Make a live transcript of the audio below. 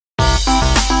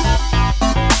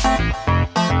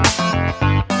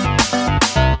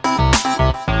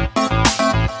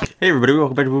Hey everybody,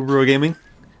 welcome back to Bro Gaming.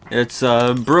 It's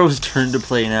Bro's turn to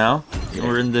play now.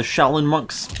 We're in the Shaolin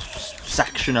Monks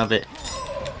section of it.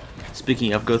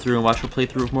 Speaking of, go through and watch a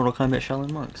playthrough of Mortal Kombat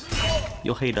Shaolin Monks.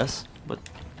 You'll hate us, but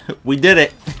we did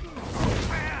it!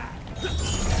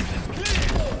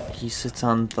 He sits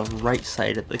on the right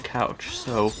side of the couch,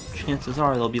 so chances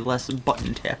are there'll be less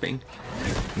button tapping.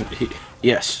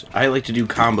 Yes, I like to do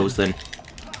combos then.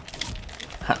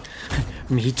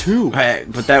 Me too!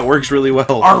 But that works really well.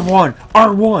 R1!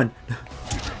 R1!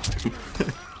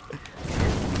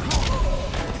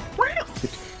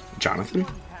 Jonathan?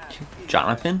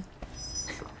 Jonathan?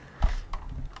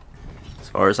 As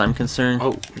far as I'm concerned,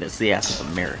 oh, that's the ass of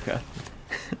America.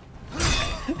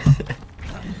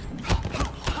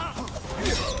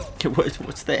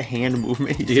 What's that hand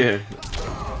movement? Yeah.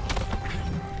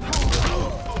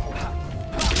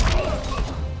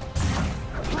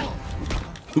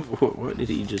 What did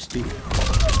he just do?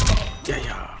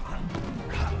 Yeah.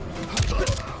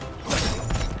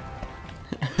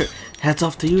 Hats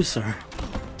off to you, sir.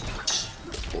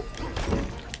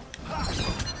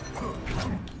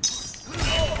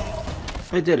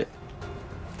 I did it.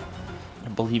 I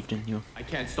believed in you. I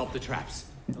can't stop the traps.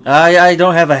 I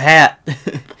don't have a hat.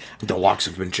 The locks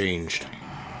have been changed.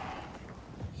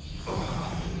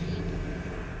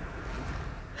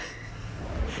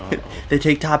 They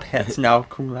take top hats now,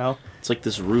 Kung Lao. It's like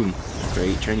this room,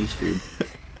 right? Chinese food.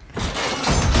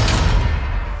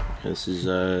 This is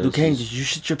Liu Kang, did you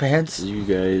shit your pants? You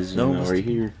guys, no, right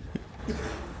here.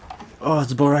 Oh,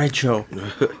 it's Boraicho.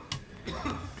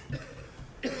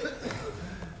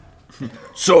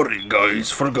 Sorry guys,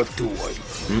 forgot to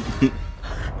wipe.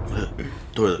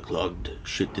 Toilet clogged,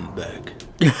 shit in bag.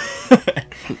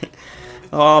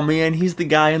 Oh man, he's the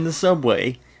guy in the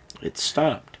subway. It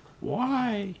stopped.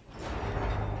 Why?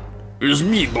 It's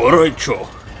me, Boraicho.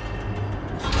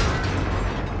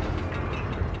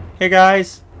 Hey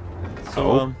guys.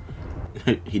 So,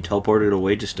 he teleported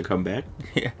away just to come back?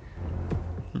 Yeah.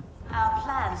 Our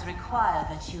plans require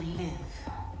that you live.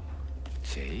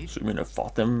 So you mean I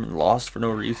fought them and lost for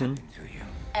no reason?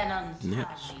 An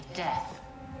untimely death.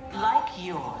 Like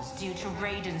yours, due to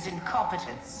Raiden's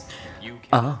incompetence. You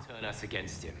cannot turn us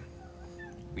against him.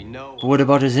 We know But what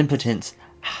about his impotence?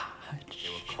 they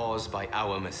were caused by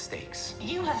our mistakes.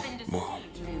 You have been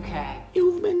deceived, Liu Kang.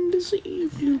 You've been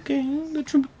deceived, Liu Kang. The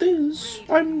truth is,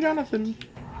 I'm Jonathan.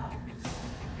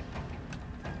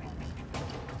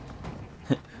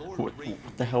 What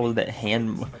the hell was that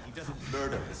hand?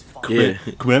 Yeah.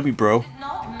 Come at me, bro. Did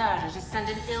not murder to send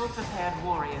an ill-prepared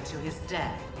warrior to his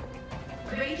death.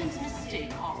 Raiden's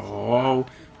mistake. Oh,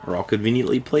 we're all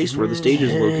conveniently placed where the stage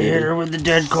is Hit located. her with the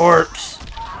dead corpse.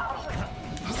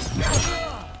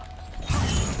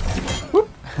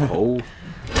 Oh.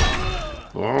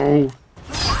 Oh.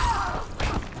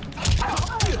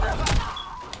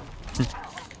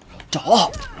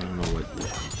 Stop! I don't know what the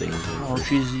thing is. Oh,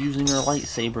 she's using her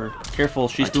lightsaber. Careful,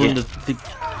 she's doing the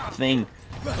thing.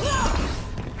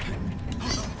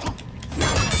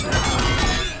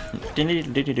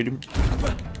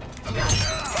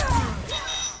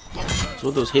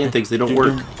 So those hand things, they don't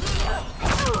work.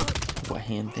 What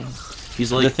hand things?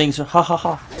 He's like The things are ha ha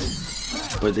ha.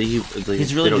 But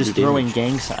He's really just throwing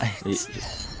gang signs.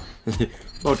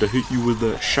 About to hit you with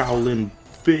that Shaolin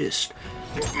fist.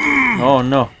 Oh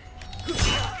no.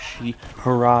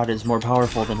 Her rod is more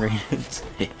powerful than Raiden's.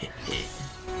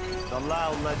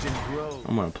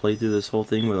 I'm gonna play through this whole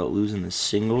thing without losing a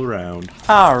single round.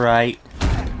 Alright.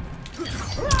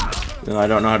 No, I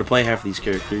don't know how to play half these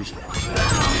characters.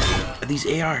 These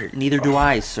AR. Neither do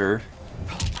I, sir.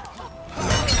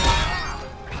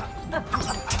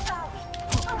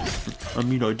 I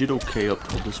mean, I did okay up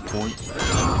till this point.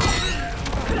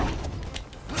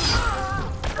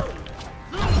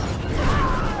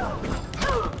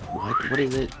 What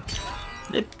is it?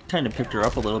 It kind of picked her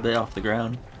up a little bit off the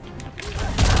ground.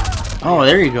 Oh,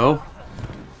 there you go.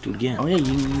 Do it again. Oh yeah,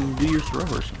 you can do your throw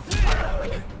or something.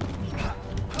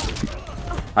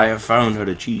 I have found how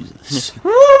to cheese this.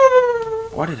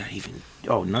 What did I even...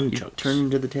 Oh, nunchucks. Turn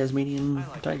into the Tasmanian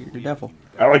tiger, the devil.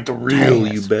 I like the real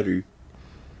you better.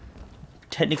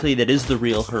 Technically, that is the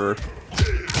real her.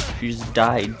 She just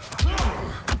died.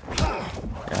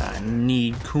 I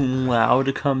need Kung Lao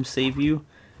to come save you.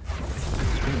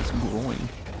 It's groin.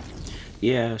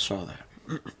 Yeah, I saw that.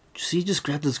 See, he just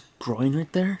grabbed his groin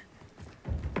right there?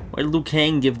 Why did Liu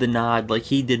Kang give the nod like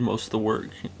he did most of the work?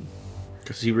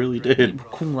 Because he really did.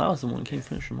 Kung Lao's the one who can't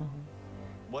finish him off.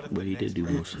 But he did do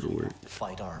most of the work.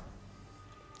 Fight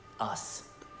us.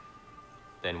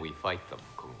 Then we fight them,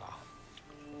 Kung Lao.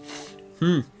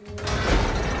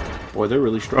 Boy, they're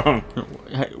really strong.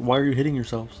 Why are you hitting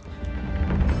yourselves?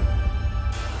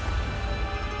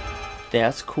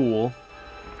 That's cool.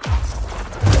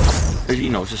 You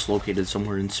know, it's just located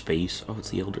somewhere in space. Oh, it's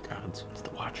the Elder Gods. It's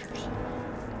the Watchers.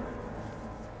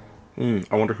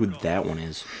 I wonder who that one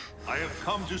is. I have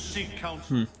come to seek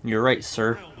counsel. You're right,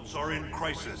 sir. Realms are in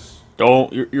crisis.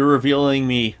 Don't. You're revealing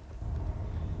me.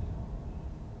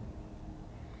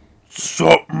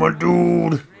 Sup, my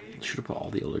dude? Should have put all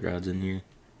the Elder Gods in here.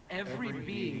 Every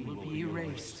being will be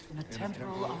erased in a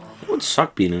temporal arc It would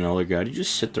suck being an Elder God. You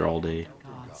just sit there all day. of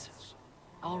gods.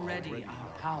 Already our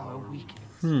power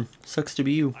weakens. Sucks to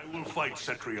be you. I will fight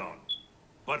Cetrion.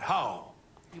 But how?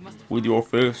 You must With your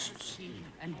fists.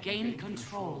 and gain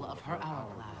control of her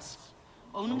hourglass.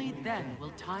 Only then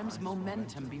will time's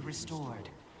momentum be restored.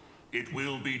 It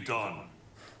will be done.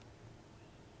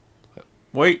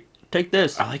 Wait, take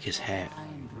this. I like his hat.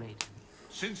 Find Raiden.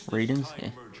 Since Ratings? this time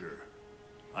Yeah. merger,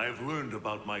 I have learned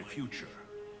about my future.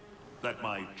 That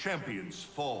my champions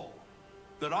fall.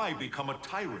 That I become a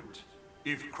tyrant.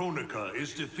 If Kronika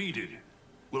is defeated,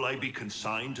 will I be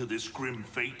consigned to this grim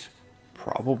fate?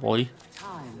 Probably.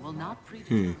 Time will not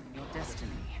predetermine your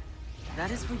destiny.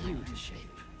 That is for you to shape.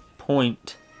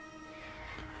 Point.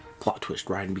 Plot twist.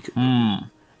 Raiden,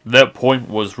 That point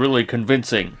was really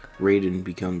convincing. Raiden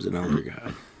becomes an Elder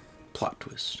God. Plot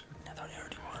twist. I thought he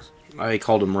already was. I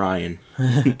called him Ryan.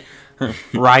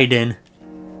 Raiden.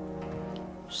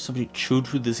 Somebody chewed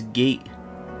through this gate.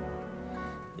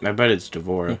 I bet it's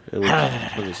Devora. It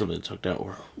looks like something that's hooked out.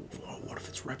 Or what if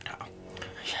it's Reptile?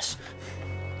 Yes.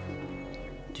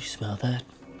 Do you smell that?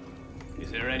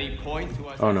 Is there any point to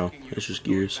us? Oh no, asking you it's just to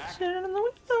go gears. back?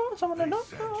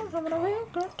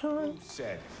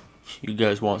 Said You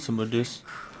guys want some of this?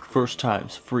 First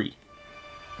time's free.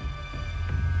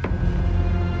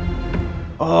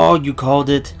 Oh, you called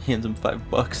it. Hands him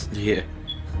 $5. Yeah.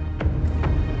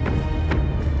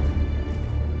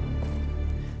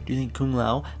 Do you think Kung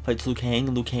Lao fights Liu Kang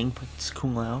and Liu Kang fights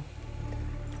Kung Lao?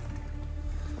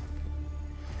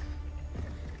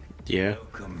 Yeah.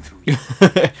 welcome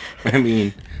to I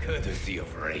mean, courtesy of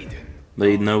Raiden.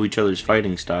 they know each other's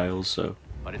fighting styles, so.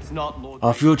 But it's not Lord.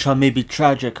 Our future may be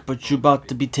tragic, but you're about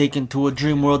to be taken to a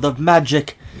dream world of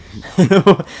magic.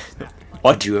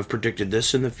 Would you have predicted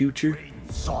this in the future?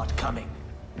 Saw it coming.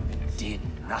 Did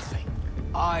nothing.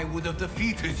 I would have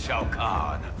defeated Shao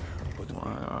Kahn.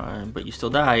 But you still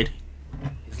died.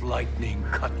 His lightning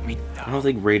cut me I down. don't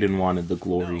think Raiden wanted the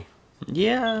glory.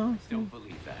 Yeah. Don't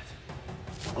believe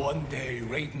that. One day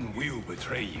Raiden will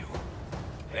betray you.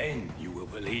 Then you will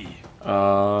believe.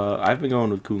 I've been going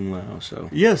with Kung Lao, so.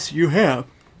 Yes, you have.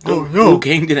 Liu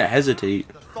Kang didn't hesitate.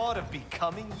 The thought of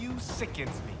becoming you sickens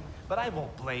me, but I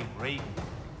won't blame Raiden.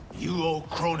 You owe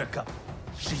Kronika.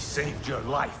 She saved your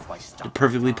life by stopping.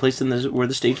 Perfectly placed in where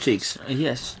the stage takes.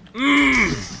 Yes.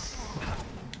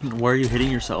 Where are you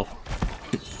hitting yourself?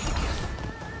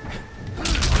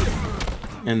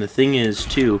 And the thing is,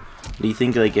 too, do you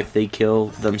think like if they kill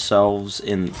themselves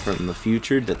from the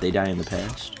future, that they die in the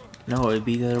past? No, it'd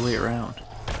be the other way around.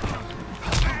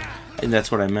 And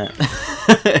that's what I meant.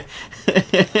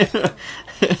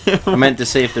 I meant to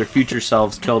say if their future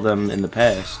selves kill them in the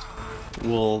past.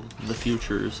 Will the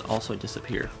futures also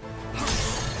disappear?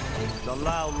 The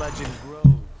Lao legend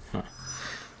grows.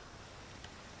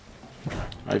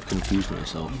 I've confused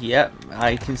myself. Yep,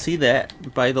 I can see that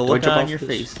by the Do I look jump on off your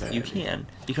this? face. You can.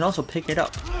 You can also pick it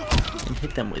up and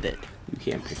hit them with it. You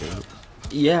can't pick it up.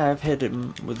 Yeah, I've hit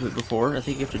him with it before. I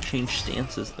think you have to change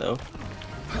stances though.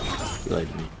 You lied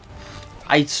to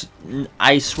me.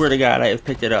 I swear to God, I have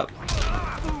picked it up.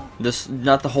 This,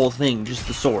 not the whole thing, just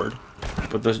the sword.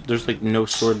 But there's like no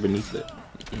sword beneath it.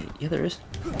 Yeah, there is.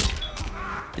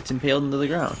 It's impaled into the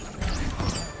ground.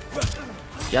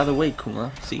 Get out of the way,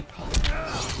 Kuma. See?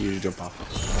 You just jump off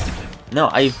of it. No,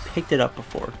 I've picked it up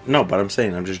before. No, but I'm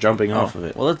saying I'm just jumping off of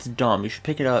it. Well, that's dumb. You should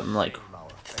pick it up and like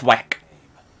thwack.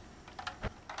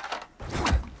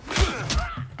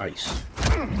 Ice.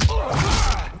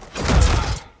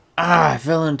 Ah, I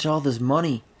fell into all this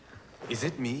money. Is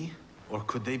it me, or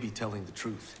could they be telling the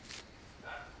truth?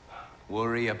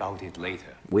 Worry about it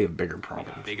later. We have bigger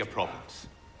problems. Bigger problems.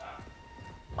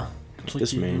 It's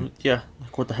This man. Yeah,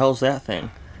 like what the hell's that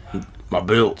thing? My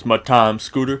bill. It's my time,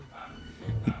 Scooter.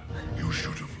 You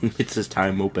should have. It's his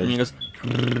time And he moped.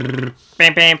 goes,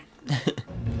 bam, bam.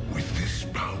 With this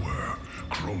power,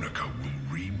 Kronika will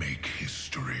remake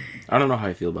history. I don't know how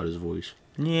I feel about his voice.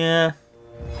 Yeah.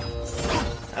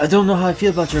 I don't know how I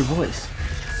feel about your voice.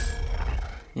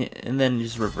 Yeah, and then you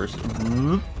just reverse it.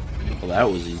 Well,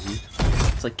 that was easy.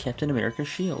 It's like Captain America's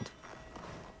shield.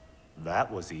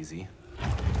 That was easy.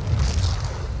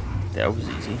 That was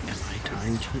easy. My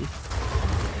time, G.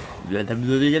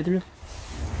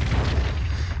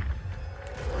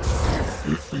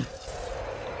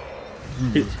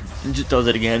 It just does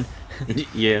it again.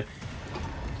 Yeah.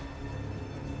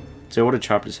 So I would have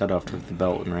chopped his head off, took the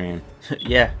belt, and ran.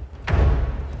 Yeah.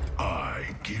 I,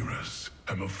 Geras,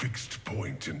 am a fixed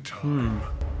point in time.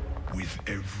 With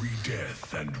every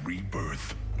death and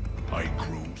rebirth, I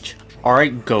grow stronger.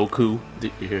 Alright, Goku.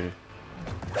 Yeah.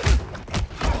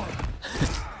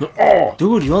 Oh!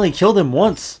 Dude, you only killed him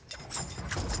once.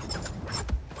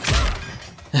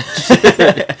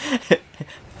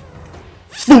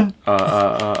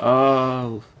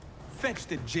 Fetch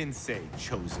the Jinsei,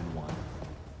 chosen one.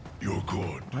 You're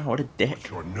good, Wow, what a dick. but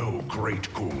you're no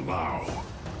great Kung Lao.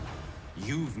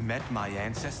 You've met my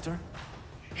ancestor?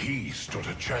 He stood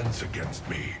a chance against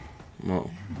me.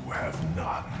 Well, You have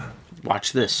none.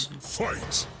 watch this.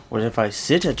 Fight! What if I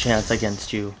sit a chance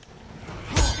against you?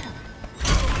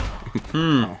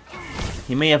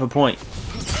 He may have a point.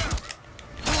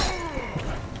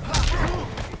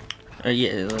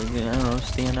 Yeah, like, I don't know,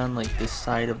 stand on like this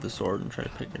side of the sword and try to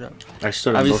pick it up. I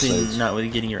stood on both Obviously sides. not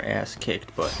with getting your ass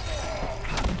kicked, but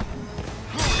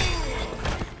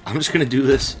I'm just gonna do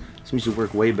this. Seems to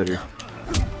work way better.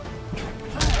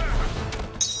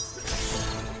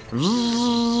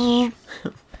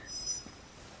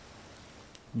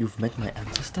 You've met my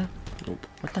ancestor? Nope.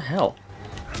 What the hell?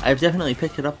 I've definitely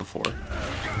picked it up before.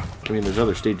 I mean, there's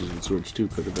other stages with swords too.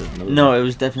 Could have been another. No, it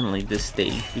was definitely this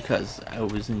stage because I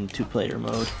was in two-player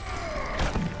mode,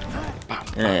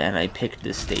 and I picked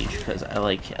this stage because I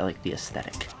like the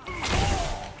aesthetic.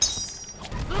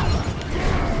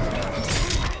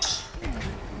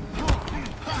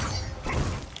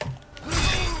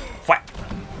 What?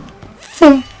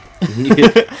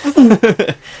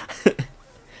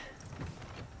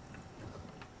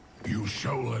 You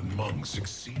Shaolin monks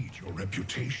exceed your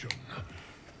reputation.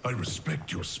 I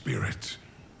respect your spirit,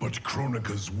 but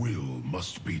Kronika's will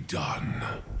must be done.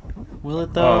 Will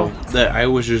it though? Oh, that I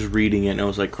was just reading it and it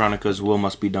was like Kronika's will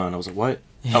must be done. I was like, what?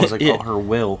 I was like, Yeah. oh, her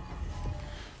will.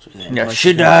 So then, Yeah, like,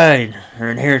 she died. Her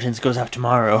inheritance goes out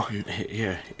tomorrow.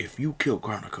 Yeah, if you kill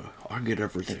Kronika, I get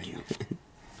everything.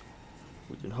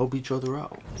 We can help each other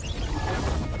out.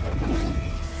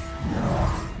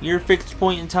 You're a fixed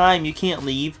point in time. You can't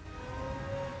leave.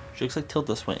 She looks like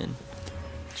Tilda Swinton.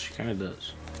 She kind of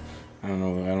does. I don't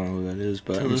know who that is,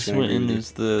 but I'm Tilda just gonna agree Swinton with you.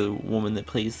 is the woman that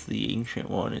plays the ancient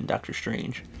one in Doctor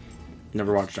Strange.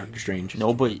 Never watched Doctor Strange.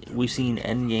 No, but we've seen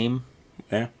Endgame.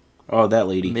 Yeah. Oh, that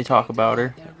lady. They talk about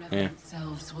her. Their Yeah. reverent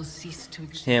selves will cease to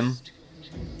exist. Him.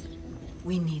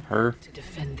 We need Her. to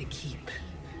defend the keep.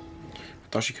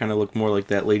 I thought she kind of looked more like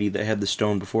that lady that had the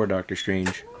stone before Doctor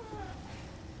Strange.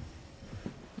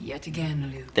 Yet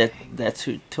again, Liu. That's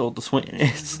who Tilda Swinton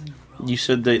is. You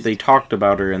said they talked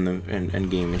about her in the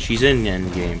Endgame, and she's in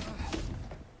Endgame.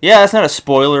 Yeah, that's not a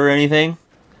spoiler or anything.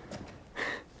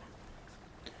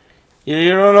 You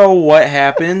don't know what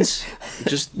happens.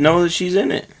 Just know that she's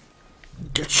in it.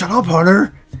 Shut up,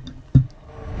 Hunter.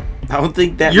 I don't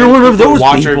think that You're many one of people those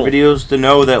watch people. our videos to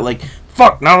know that, like,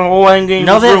 fuck, now the whole Endgame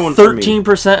Now is that ruined for me.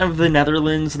 13% of the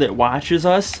Netherlands that watches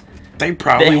us, They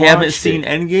probably they haven't watched seen it.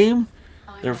 Endgame.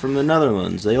 They're from the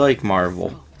Netherlands. They like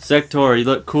Marvel. Sector, you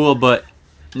look cool, but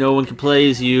no one can play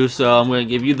as you, so I'm gonna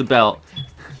give you the belt.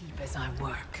 Keep as I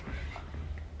work.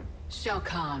 Shao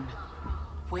Kahn,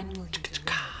 when will you deliver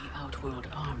the Outworld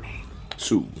army?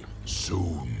 Soon.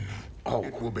 Soon,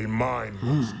 it will be mine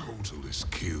once Kotal is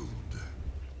killed.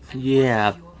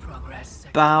 Yeah, Your progress.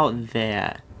 about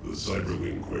that. The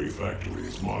Cyberlinkway factory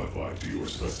is modified to your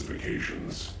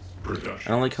specifications. I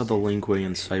Production. don't like how the Linkway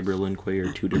and Cyber Linkway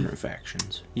are two different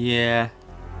factions. Yeah.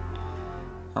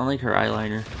 I don't like her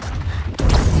eyeliner.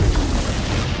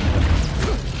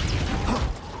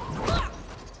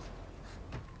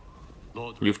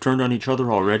 You've turned on each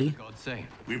other already?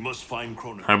 We must find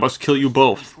Kronika. I must kill you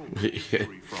both. Free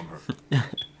from her.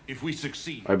 If we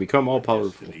succeed, I become all powerful.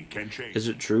 destiny can change. Is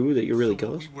it true that you really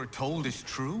kill us? We were told is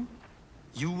true?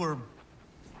 You were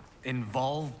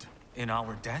involved in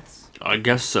our deaths? I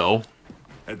guess so.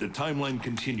 Had the timeline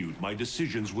continued, my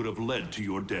decisions would have led to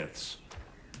your deaths.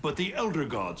 But the Elder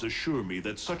Gods assure me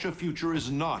that such a future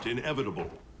is not inevitable.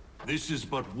 This is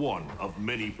but one of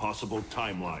many possible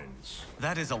timelines.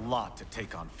 That is a lot to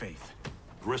take on faith.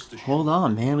 Rest assured, Hold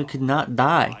on, man. We could not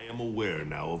die. I am aware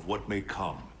now of what may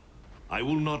come. I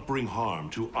will not bring harm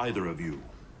to either of you.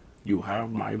 You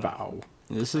have my vow.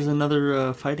 This is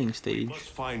another fighting We stage. must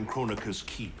find Kronika's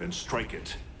keep and strike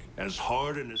it, as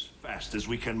hard and as fast as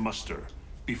we can muster,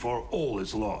 before all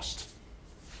is lost.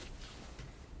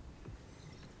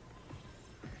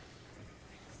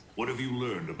 What have you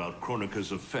learned about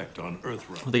Kronika's effect on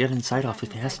Earthrealm? Oh, they got inside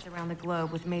awfully fast. Around the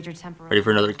globe with major temporal. Ready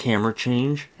for another camera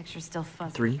change? Picture's still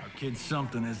fuzzy. 3. Our kid's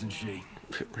something, isn't she?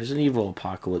 Resident Evil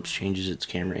Apocalypse changes its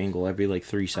camera angle every like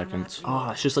 3 seconds. Oh,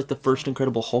 it's just like the first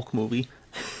Incredible Hulk movie.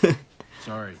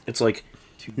 Sorry. It's like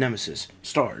Nemesis,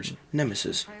 stars,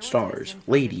 Nemesis, stars,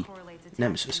 lady,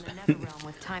 Nemesis.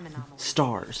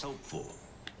 Stars. Helpful.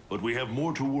 But we have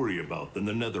more to worry about than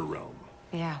the Netherrealm.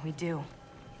 Yeah, we do.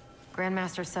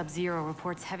 Grandmaster Sub-Zero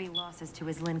reports heavy losses to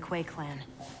his Lin Kuei clan.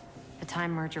 The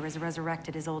Time Merger has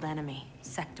resurrected his old enemy,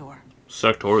 Sector.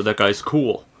 Sector, that guy's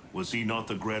cool. Was he not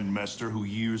the Grandmaster who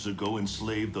years ago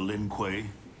enslaved the Lin Kuei?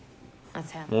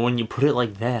 That's him. Well, when you put it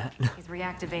like that. He's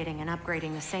reactivating and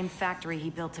upgrading the same factory he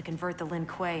built to convert the Lin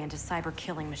Kuei into cyber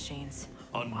killing machines.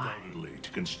 Undoubtedly,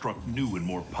 to construct new and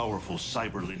more powerful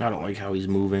cyber Lin I don't like how he's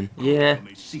moving. Yeah,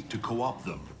 may seek to co-opt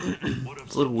them.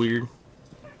 it's a little weird.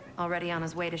 Already on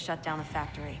his way to shut down the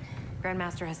factory.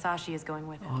 Grandmaster Hisashi is going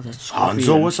with him. Oh, that's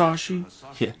Hanzo Wasashi?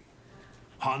 Yeah.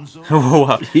 Hanzo?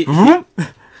 Wow.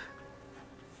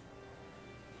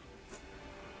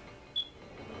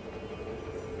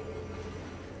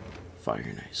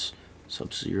 Fire Nice.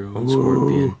 Sub-Zero and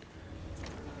Scorpion.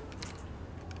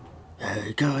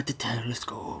 I got the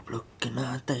telescope looking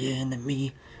at the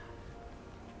enemy.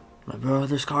 My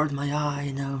brother scarred my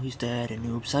eye, now he's dead, and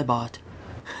oops, I bought.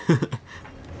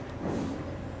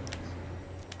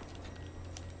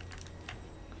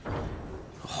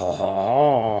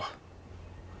 Oh.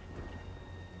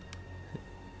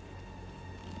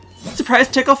 Surprise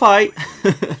tickle fight!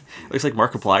 Looks like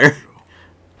Markiplier.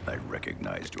 I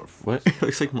recognized your What?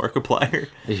 Looks like Markiplier.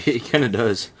 He kind of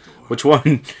does. Which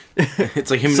one? It's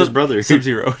like him and his brother.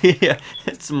 Sub-Zero. Yeah,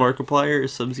 it's Markiplier or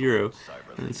Sub-Zero.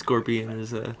 And Scorpion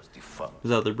is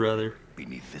his other brother.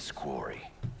 beneath this quarry.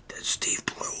 That's Steve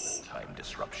Blue. Time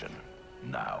disruption.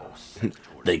 Now,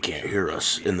 They can't hear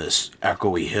us in this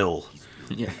echoey hill.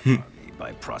 Yeah.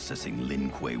 by processing Lin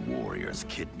Kuei warriors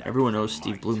kidnapped. Everyone knows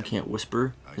Steve Bloom can't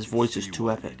whisper. His voice is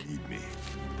too epic.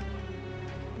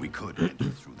 We could enter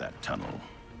through that tunnel,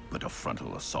 but a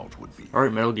frontal assault would be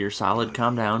Alright, Metal Gear Solid,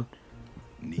 calm down.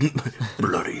 needless.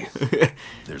 Bloody.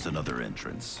 There's another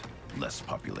entrance, less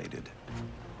populated.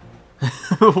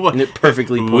 What? And it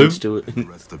perfectly points to it. The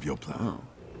rest of your plan.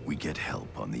 We get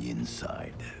help on the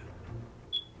inside.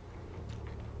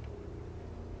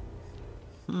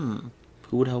 Who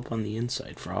would help on the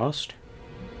inside? Frost?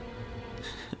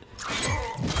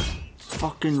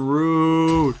 Fucking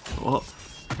rude. Well,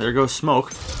 there goes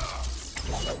smoke.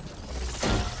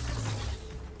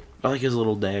 I like his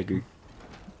little dagger.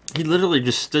 He literally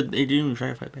just stood. He didn't even try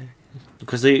to fight back.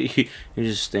 Because he was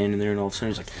just standing there and all of a sudden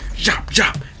he's like, chop,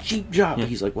 chop, sheep, chop. Yeah.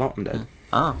 He's like, well, I'm dead.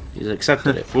 Oh. He's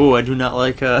accepted it. Ooh, I do not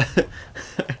like, I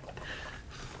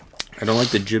don't like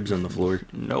the jibs on the floor.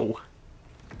 No.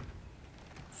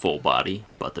 Full body,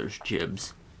 but there's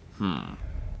jibs.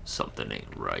 Something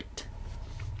ain't right.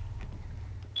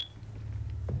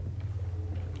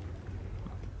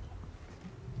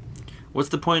 What's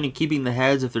the point in keeping the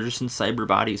heads if they're just in cyber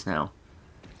bodies now?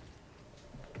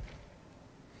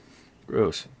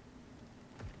 Gross.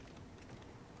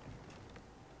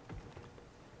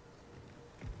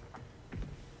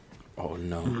 Oh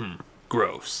no.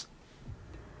 Gross.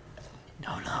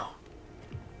 No, no.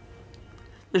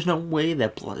 There's no way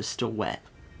that blood is still wet.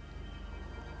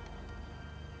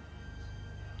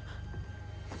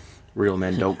 Real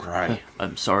men don't cry.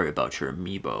 I'm sorry about your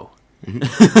amiibo.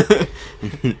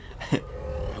 It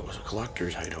was a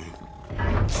collector's item.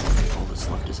 All that's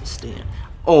left is a stand.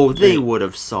 Oh, they would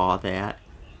have saw that.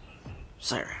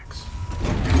 Cyrax.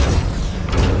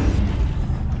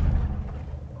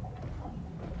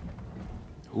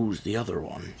 Who's the other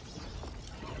one?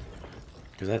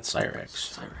 Because that's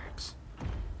Cyrax. Cyrax.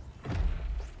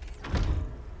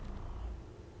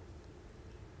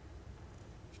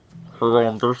 Hold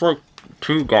on, there's like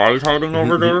 2 guys hiding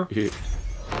over there. Yeah.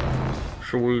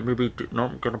 Should we maybe do, no,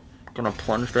 I'm gonna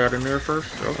plunge that in there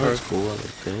first? Oh, Okay. that's cool. I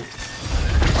like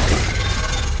that.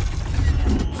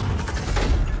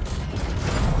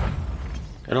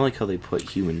 I don't like how they put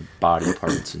human body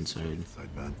parts inside.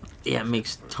 Yeah, it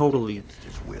makes totally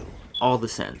His will. all the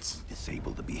sense.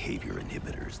 Disable the behavior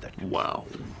inhibitors that can Wow.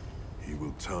 He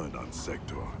will turn on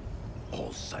Sector.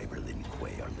 All cyber Lin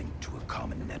Kuei are linked to a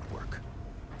common network.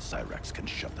 Cyrax can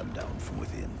shut them down from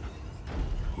within.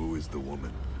 Who is the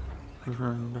woman?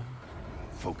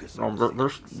 Focus on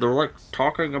They're like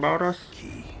talking about us.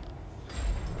 key.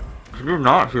 Can you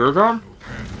not hear them?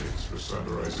 Candidates for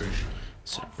cyberization.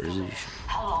 Cyberization.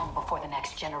 How long before the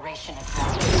next generation is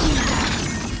born?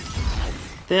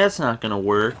 That's not gonna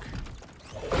work.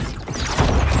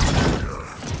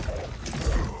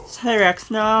 Cyrex,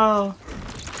 no!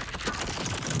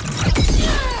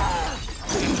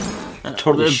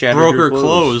 Totally It shattered broke her her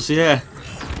clothes, yeah.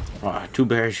 Ah, too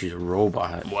bad she's a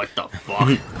robot. What the fuck?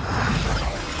 I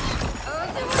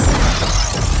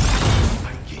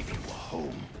gave you a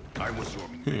home. I was your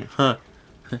man. Huh.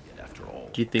 Yet after all,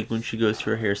 Do you think when she goes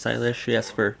to her hairstylist, she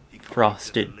asks for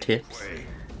frosted tips?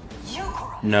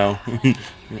 No.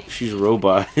 She's a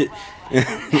robot. With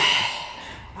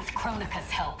Kronika's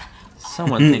help,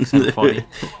 Someone thinks I'm funny.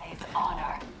 his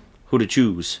honor. Who to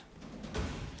choose?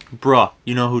 Bruh,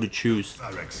 you know who to choose.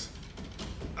 Cyrex,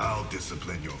 I'll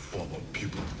discipline your former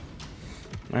pupil.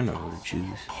 I know who to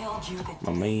choose. Killed you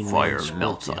the My main Fire man,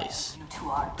 melts Scorpion. ice. to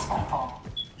our temple.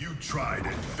 You tried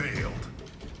and failed.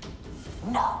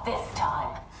 Not this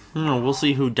time. We'll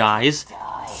see who dies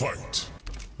Fight.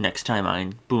 next time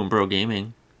on Boom Bro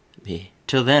Gaming. Yeah,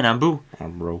 Till then, I'm Boo.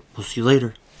 I'm bro. We'll see you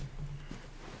later.